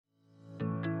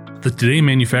The Today in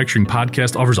Manufacturing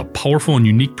podcast offers a powerful and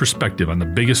unique perspective on the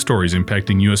biggest stories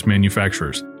impacting U.S.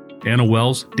 manufacturers. Anna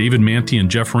Wells, David Manti,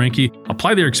 and Jeff Ranke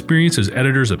apply their experience as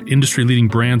editors of industry-leading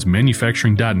brands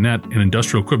Manufacturing.net and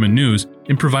Industrial Equipment News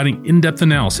in providing in-depth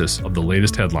analysis of the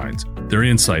latest headlines. Their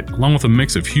insight, along with a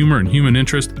mix of humor and human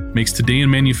interest, makes Today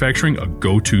in Manufacturing a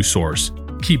go-to source.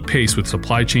 Keep pace with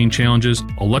supply chain challenges,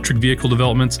 electric vehicle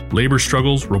developments, labor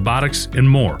struggles, robotics, and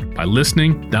more by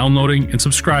listening, downloading, and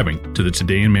subscribing to the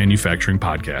Today in Manufacturing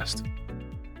podcast.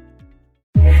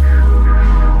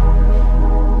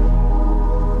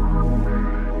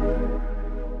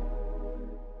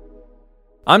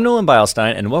 I'm Nolan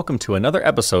Beilstein, and welcome to another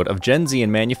episode of Gen Z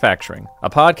in Manufacturing,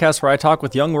 a podcast where I talk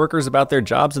with young workers about their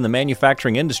jobs in the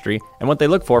manufacturing industry and what they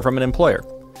look for from an employer.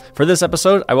 For this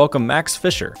episode, I welcome Max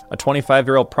Fisher, a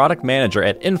 25-year-old product manager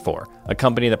at Infor, a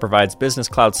company that provides business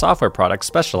cloud software products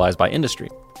specialized by industry.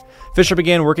 Fisher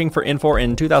began working for Infor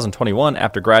in 2021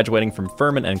 after graduating from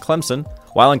Furman and Clemson.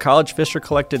 While in college, Fisher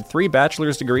collected 3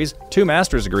 bachelor's degrees, 2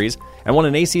 master's degrees, and won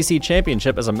an ACC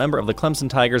championship as a member of the Clemson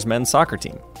Tigers men's soccer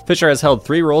team. Fisher has held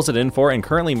 3 roles at Infor and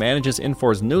currently manages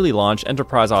Infor's newly launched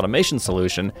enterprise automation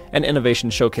solution and innovation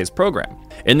showcase program.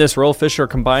 In this role, Fisher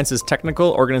combines his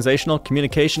technical, organizational,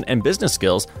 communication, and business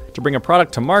skills to bring a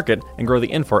product to market and grow the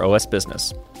Infor OS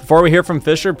business. Before we hear from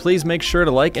Fisher, please make sure to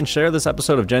like and share this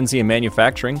episode of Gen Z in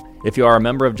Manufacturing. If you are a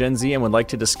member of Gen Z and would like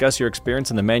to discuss your experience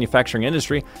in the manufacturing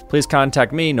industry, please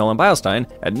contact me, Nolan Beilstein,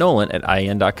 at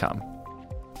nolan@ien.com.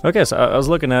 Okay, so I was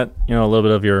looking at, a little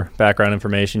bit of your background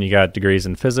information. You got degrees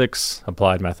in physics,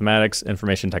 applied mathematics,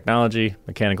 information technology,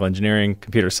 mechanical engineering,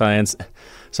 computer science.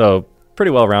 So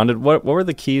pretty well-rounded. What were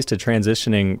the keys to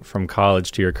transitioning from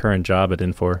college to your current job at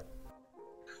Infor?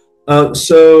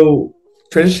 So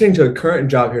transitioning to a current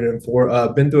job here at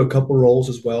Infor, been through a couple roles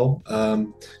as well.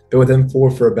 Been with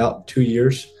Infor for about 2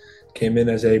 years. Came in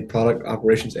as a product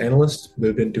operations analyst,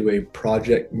 moved into a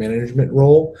project management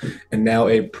role, and now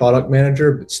a product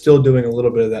manager, but still doing a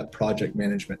little bit of that project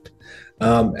management.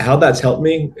 How that's helped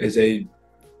me is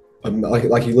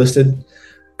like you listed,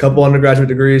 a couple undergraduate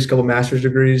degrees, a couple master's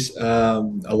degrees, a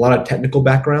lot of technical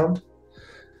background.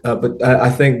 But I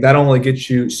think that only gets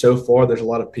you so far. There's a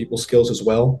lot of people skills as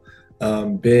well.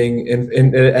 Being at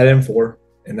Infor,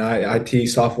 an IT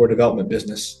software development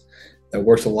business that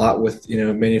works a lot with,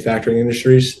 manufacturing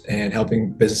industries and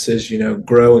helping businesses,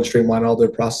 grow and streamline all their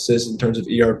processes in terms of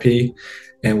ERP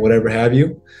and whatever have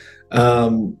you.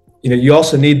 You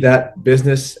also need that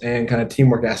business and kind of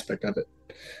teamwork aspect of it.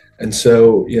 And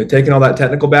so, taking all that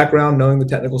technical background, knowing the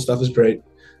technical stuff is great,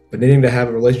 but needing to have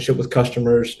a relationship with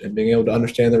customers and being able to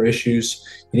understand their issues,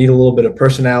 you need a little bit of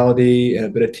personality and a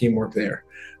bit of teamwork there.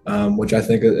 Which I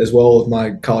think, as well as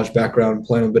my college background,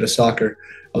 playing a bit of soccer,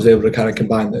 I was able to kind of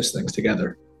combine those things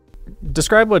together.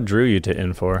 Describe what drew you to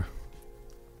Infor.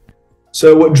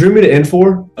 So what drew me to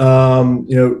Infor,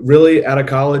 really out of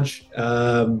college,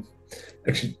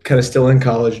 actually kind of still in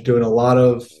college, doing a lot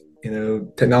of,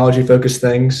 technology-focused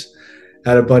things.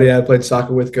 Had a buddy I played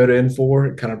soccer with go to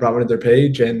Infor, kind of brought me to their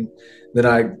page, and then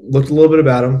I looked a little bit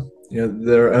about them.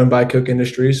 They're owned by Koch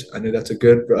Industries. I knew that's a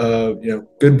good,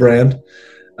 good brand.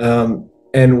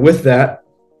 And with that,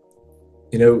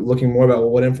 looking more about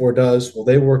what Infor does, well,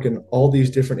 they work in all these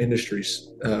different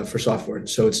industries for software.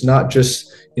 So it's not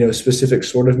just, a specific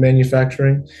sort of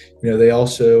manufacturing. They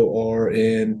also are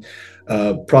in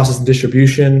process and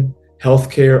distribution,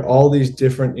 healthcare, all these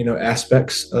different,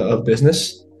 aspects of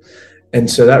business. And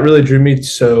so that really drew me,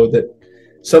 so that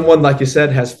someone, like you said,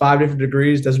 has 5 different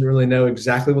degrees, doesn't really know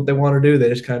exactly what they want to do. They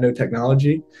just kind of know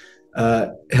technology.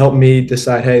 Help me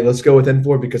decide, hey, let's go with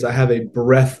Infor because I have a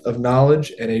breadth of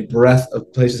knowledge and a breadth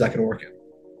of places I can work in.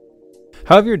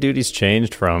 How have your duties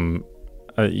changed from,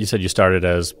 you said you started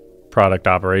as product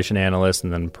operation analyst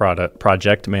and then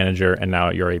project manager, and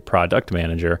now you're a product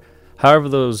manager. How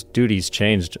have those duties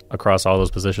changed across all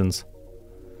those positions?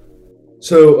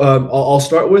 So I'll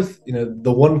start with,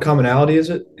 the one commonality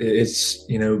it's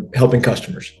helping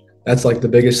customers. That's like the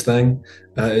biggest thing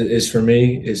is for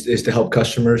me is to help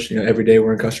customers. Every day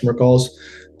we're in customer calls,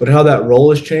 but how that role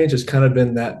has changed has kind of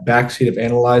been that backseat of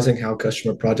analyzing how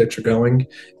customer projects are going and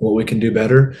what we can do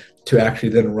better, to actually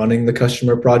then running the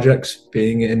customer projects,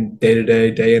 being in day to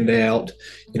day, day in, day out,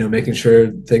 making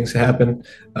sure things happen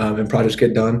and projects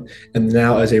get done. And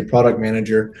now as a product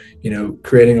manager,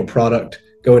 creating a product,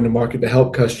 going to market to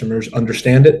help customers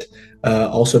understand it,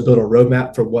 also build a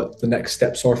roadmap for what the next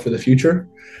steps are for the future,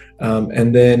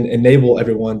 and then enable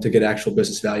everyone to get actual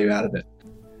business value out of it.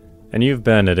 And you've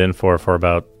been at Infor for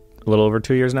about a little over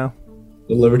 2 years now? A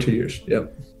little over 2 years,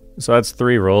 yep. So that's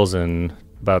 3 roles in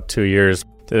about 2 years.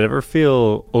 Did it ever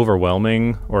feel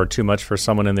overwhelming or too much for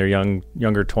someone in their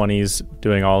younger 20s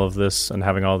doing all of this and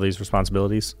having all these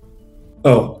responsibilities?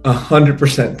 Oh,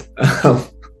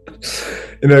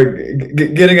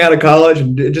 100%. Getting out of college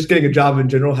and just getting a job in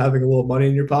general, having a little money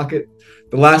in your pocket,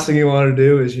 the last thing you want to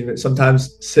do is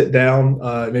sometimes sit down,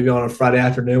 maybe on a Friday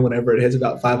afternoon, whenever it hits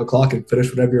about 5 o'clock, and finish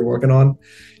whatever you're working on.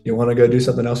 You want to go do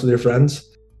something else with your friends.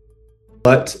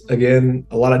 But again,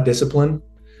 a lot of discipline,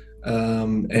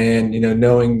 and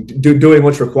doing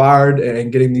what's required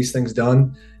and getting these things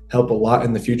done help a lot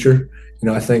in the future.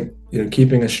 I think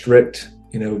keeping a strict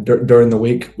during the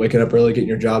week, waking up early, getting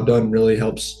your job done really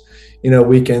helps.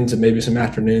 Weekends and maybe some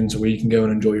afternoons where you can go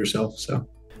and enjoy yourself. So,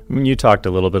 you talked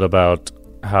a little bit about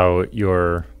how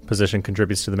your position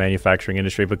contributes to the manufacturing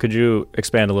industry, but could you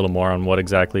expand a little more on what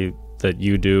exactly that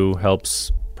you do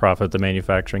helps profit the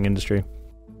manufacturing industry?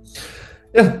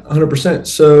 Yeah, 100%.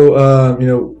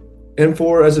 So,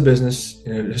 Infor as a business,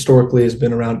 historically has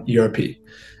been around ERP.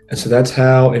 And so that's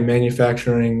how a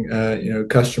manufacturing,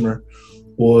 customer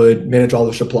would manage all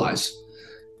their supplies.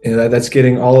 That's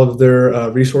getting all of their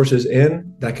resources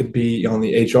in. That could be on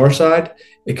the HR side.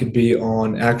 It could be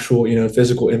on actual,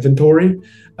 physical inventory,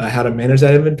 how to manage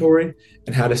that inventory,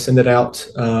 and how to send it out,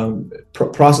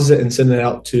 process it and send it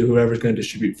out to whoever's going to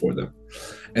distribute for them.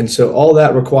 And so all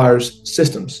that requires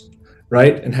systems,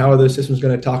 right? And how are those systems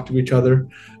going to talk to each other?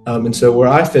 And so where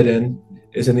I fit in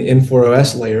is in the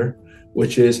Infor.OS layer,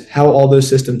 which is how all those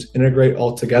systems integrate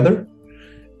all together.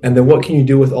 And then what can you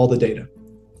do with all the data?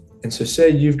 And so say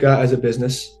you've got, as a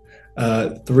business,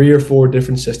 3 or 4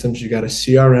 different systems. You got a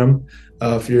CRM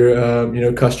for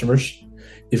your customers.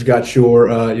 You've got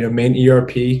your main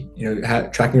ERP,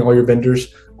 tracking all your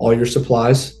vendors, all your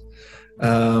supplies,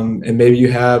 and maybe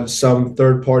you have some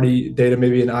third-party data,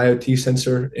 maybe an IoT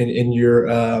sensor in your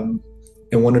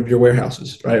in one of your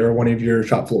warehouses, right, or one of your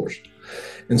shop floors.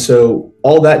 And so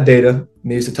all that data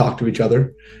needs to talk to each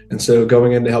other. And so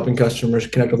going into helping customers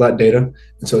connect with that data.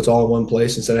 And so it's all in one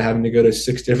place instead of having to go to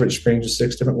 6 different screens with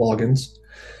 6 different logins.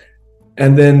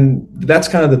 And then that's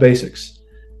kind of the basics.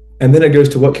 And then it goes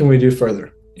to what can we do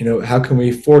further? How can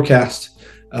we forecast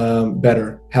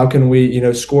better? How can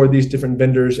we, score these different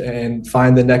vendors and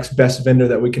find the next best vendor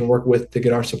that we can work with to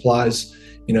get our supplies,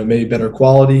 maybe better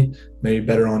quality, maybe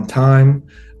better on time,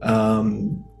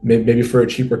 maybe for a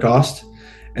cheaper cost.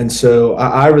 And so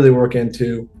I really work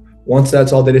into, once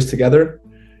that's all data together,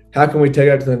 how can we take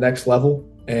that to the next level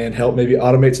and help maybe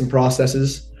automate some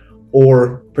processes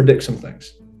or predict some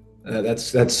things?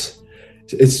 It's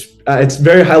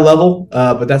very high level,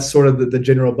 but that's sort of the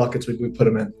general buckets we put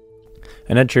them in.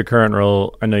 And at your current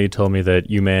role, I know you told me that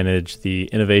you manage the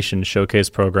Innovation Showcase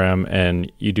program, and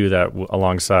you do that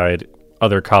alongside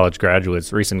other college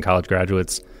graduates, recent college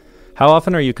graduates. How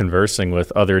often are you conversing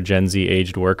with other Gen Z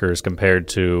aged workers compared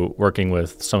to working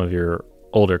with some of your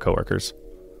older coworkers?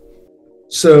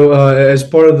 So as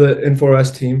part of the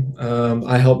Infor.OS team,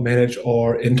 I help manage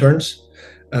our interns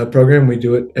program. We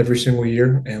do it every single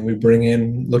year, and we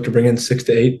look to bring in 6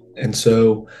 to 8. And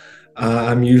so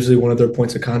I'm usually one of their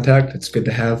points of contact. It's good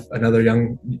to have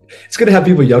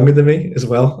people younger than me as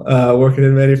well, working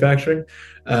in manufacturing.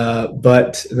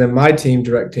 But then my team,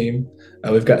 direct team,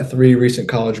 we've got 3 recent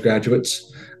college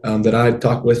graduates that I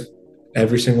talk with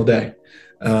every single day.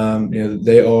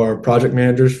 They are project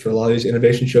managers for a lot of these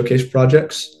Innovation Showcase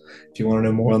projects. If you want to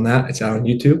know more on that, it's out on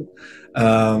YouTube.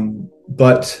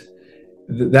 But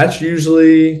that's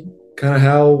usually kind of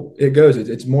how it goes.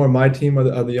 It's more my team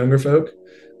of the younger folk,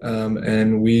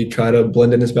 and we try to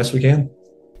blend in as best we can.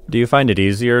 Do you find it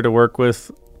easier to work with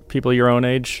people your own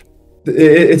age?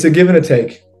 It's a give and a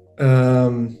take.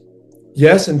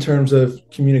 Yes, in terms of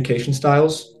communication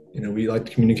styles, we like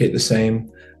to communicate the same,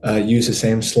 use the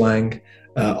same slang,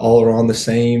 all are on the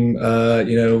same,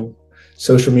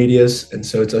 social medias. And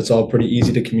so it's all pretty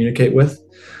easy to communicate with.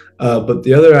 But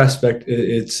the other aspect,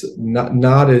 it's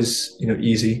not as,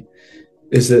 easy,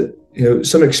 is that,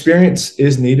 some experience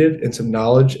is needed and some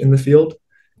knowledge in the field.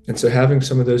 And so having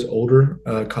some of those older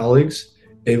colleagues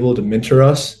able to mentor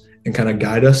us and kind of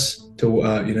guide us to,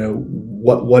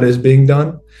 what is being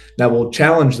done, that will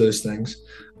challenge those things.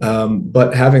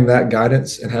 But having that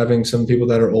guidance and having some people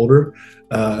that are older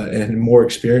and more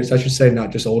experienced, I should say,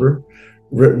 not just older,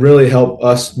 really help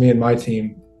us, me and my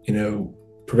team,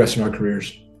 progress in our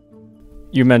careers.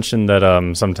 You mentioned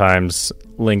that sometimes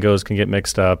lingos can get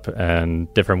mixed up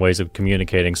and different ways of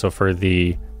communicating. So for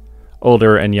the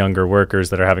older and younger workers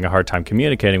that are having a hard time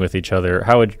communicating with each other,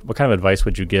 what kind of advice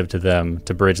would you give to them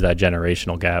to bridge that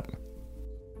generational gap?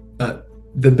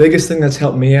 The biggest thing that's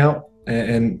helped me out,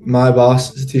 and my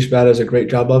boss, Satish Bhatta, does a great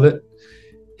job of it.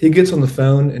 he gets on the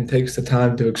phone and takes the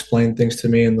time to explain things to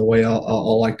me in the way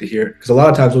I'll like to hear it. Because a lot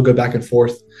of times we'll go back and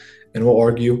forth and we'll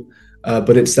argue,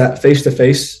 but it's that face to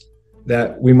face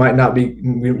that you might not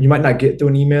get through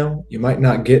an email, you might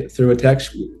not get through a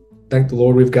text. Thank the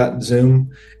Lord we've got Zoom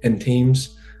and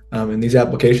Teams and these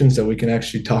applications that we can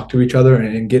actually talk to each other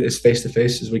and get as face to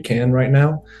face as we can right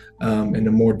now in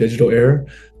a more digital era.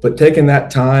 But taking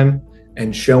that time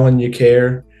and showing you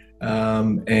care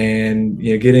and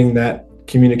getting that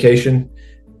communication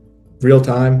real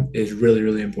time is really,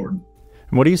 really important.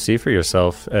 And what do you see for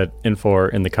yourself at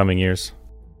Infor in the coming years?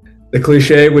 The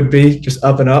cliche would be just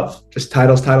up and up, just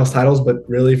titles. But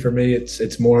really for me,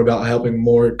 it's more about helping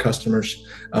more customers,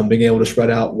 being able to spread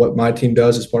out what my team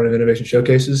does as part of Innovation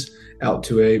Showcases out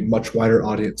to a much wider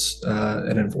audience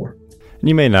at Infor. And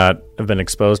you may not have been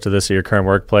exposed to this at your current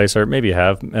workplace, or maybe you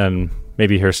have, and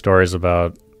maybe hear stories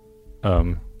about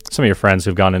some of your friends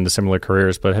who've gone into similar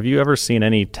careers, but have you ever seen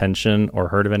any tension or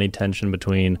heard of any tension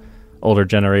between older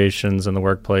generations in the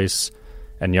workplace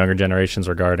and younger generations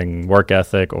regarding work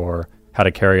ethic or how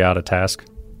to carry out a task?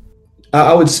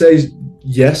 I would say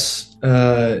yes,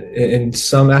 in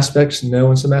some aspects,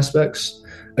 no in some aspects.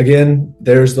 Again,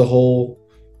 there's the whole,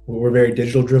 we're very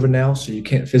digital driven now, so you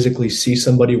can't physically see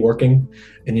somebody working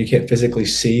and you can't physically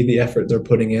see the effort they're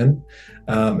putting in,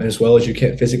 as well as you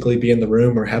can't physically be in the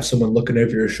room or have someone looking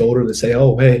over your shoulder to say,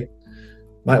 oh, hey,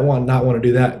 not want to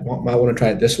do that, might want to try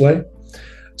it this way.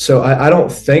 So I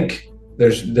don't think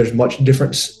there's much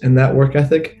difference in that work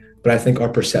ethic, but I think our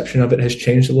perception of it has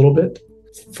changed a little bit.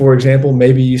 For example,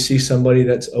 maybe you see somebody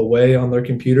that's away on their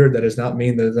computer. That does not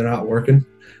mean that they're not working.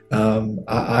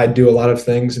 I do a lot of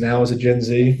things now as a Gen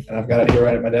Z, and I've got it here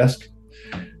right at my desk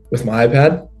with my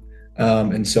iPad.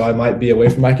 And so I might be away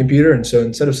from my computer. And so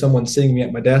instead of someone seeing me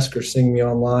at my desk or seeing me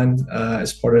online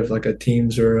as part of like a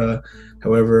Teams or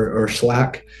or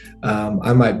Slack,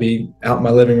 I might be out in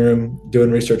my living room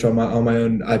doing research on my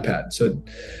own iPad. So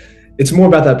it's more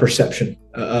about that perception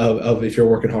of if you're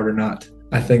working hard or not.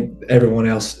 I think everyone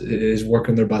else is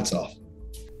working their butts off.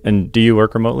 And do you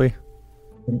work remotely?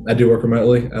 I do work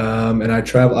remotely, and I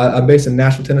travel. I'm based in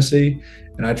Nashville, Tennessee,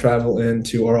 and I travel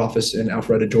into our office in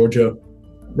Alpharetta, Georgia,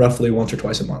 roughly once or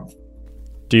twice a month.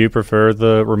 Do you prefer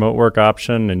the remote work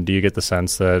option, and do you get the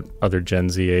sense that other Gen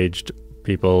Z aged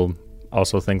people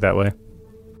also think that way?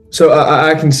 So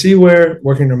I can see where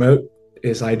working remote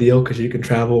is ideal because you can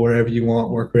travel wherever you want,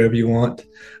 work wherever you want.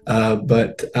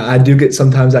 But I do get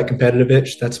sometimes that competitive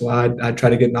itch. That's why I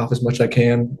try to get in office as much as I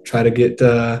can, try to get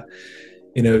to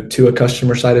a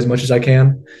customer site as much as I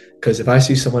can. Because if I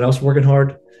see someone else working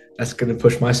hard, that's going to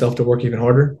push myself to work even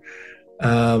harder.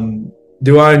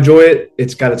 Do I enjoy it?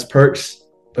 It's got its perks,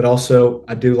 but also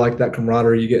I do like that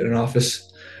camaraderie you get in an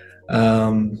office.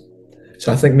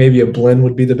 So I think maybe a blend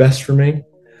would be the best for me.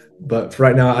 But for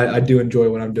right now, I do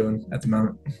enjoy what I'm doing at the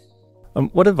moment.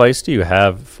 What advice do you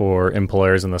have for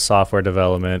employers in the software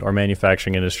development or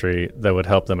manufacturing industry that would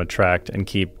help them attract and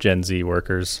keep Gen Z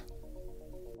workers?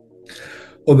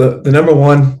 Well, the number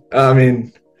one,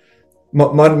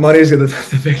 money is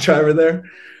the big driver there.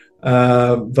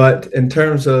 But in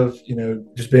terms of,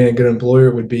 just being a good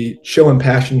employer would be showing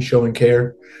passion, showing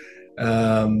care.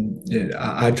 A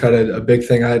big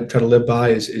thing I try to live by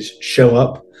is show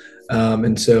up.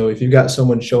 And so if you've got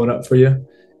someone showing up for you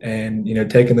and,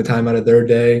 taking the time out of their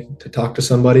day to talk to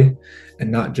somebody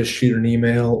and not just shoot an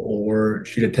email or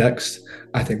shoot a text,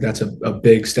 I think that's a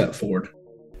big step forward.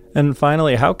 And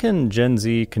finally, how can Gen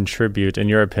Z contribute, in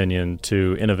your opinion,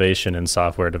 to innovation in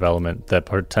software development that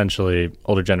potentially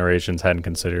older generations hadn't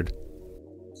considered?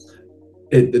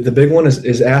 The big one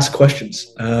is ask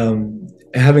questions.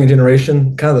 Having a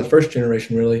generation, kind of the first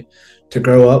generation really, to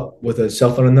grow up with a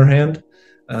cell phone in their hand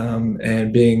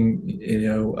and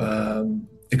being,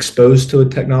 exposed to a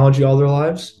technology all their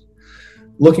lives,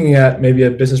 looking at maybe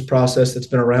a business process that's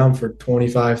been around for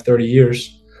 25, 30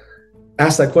 years,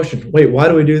 ask that question. Wait, why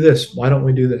do we do this? Why don't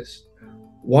we do this?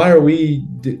 Why are we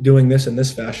doing this in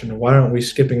this fashion? Why aren't we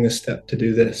skipping this step to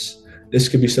do this? This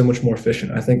could be so much more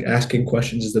efficient. I think asking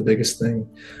questions is the biggest thing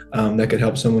that could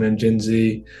help someone in Gen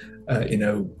Z,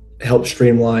 help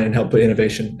streamline and help put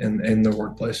innovation in their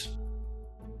workplace.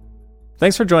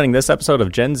 Thanks for joining this episode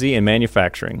of Gen Z in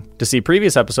Manufacturing. To see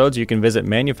previous episodes, you can visit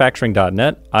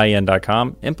manufacturing.net,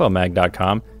 IEN.com,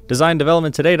 infomag.com,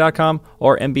 designdevelopmenttoday.com,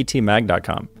 or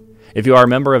mbtmag.com. If you are a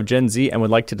member of Gen Z and would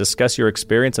like to discuss your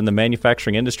experience in the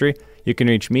manufacturing industry, you can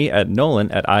reach me at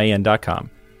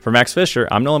nolan@ien.com. For Max Fisher,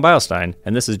 I'm Nolan Beilstein,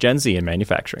 and this is Gen Z in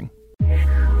Manufacturing.